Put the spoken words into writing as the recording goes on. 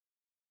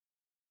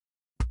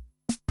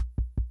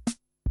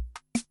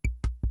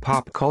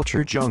Pop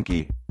Culture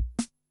Junkie.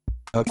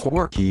 A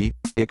quirky,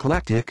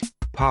 eclectic,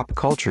 pop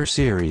culture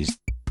series.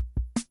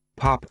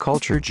 Pop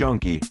Culture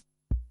Junkie.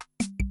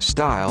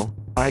 Style,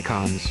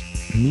 icons,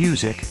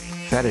 music,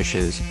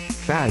 fetishes,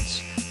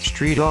 fads,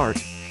 street art,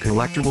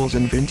 collectibles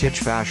and vintage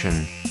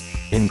fashion.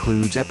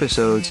 Includes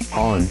episodes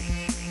on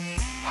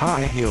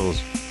high heels,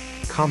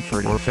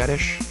 comfort or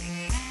fetish,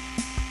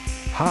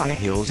 high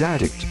heels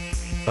addict,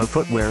 a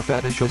footwear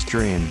fetishist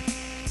dream,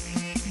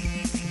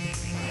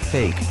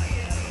 fake,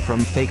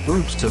 from fake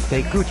boobs to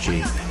fake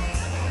Gucci,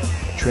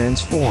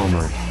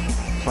 transformer,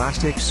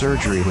 plastic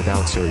surgery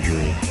without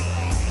surgery,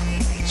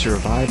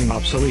 surviving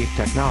obsolete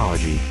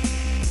technology,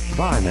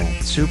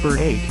 vinyl, Super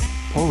 8,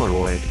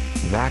 Polaroid,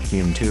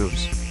 vacuum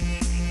tubes,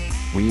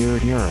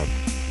 weird Europe,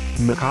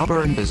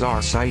 macabre and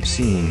bizarre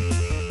sightseeing,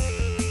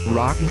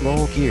 rock and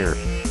roll gear,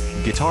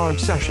 guitar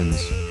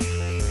obsessions,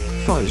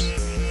 fuzz,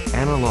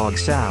 analog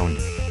sound,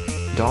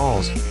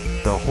 dolls,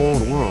 the whole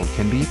world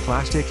can be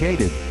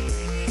plasticated,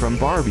 from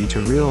Barbie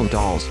to real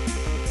dolls.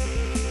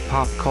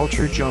 Pop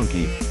Culture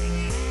Junkie.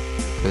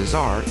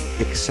 Bizarre,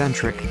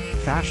 eccentric,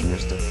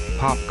 fashionista,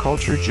 pop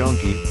culture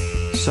junkie,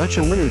 such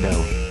a weirdo.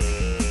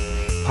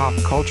 Pop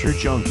Culture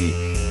Junkie.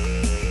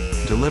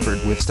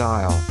 Delivered with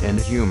style and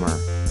humor.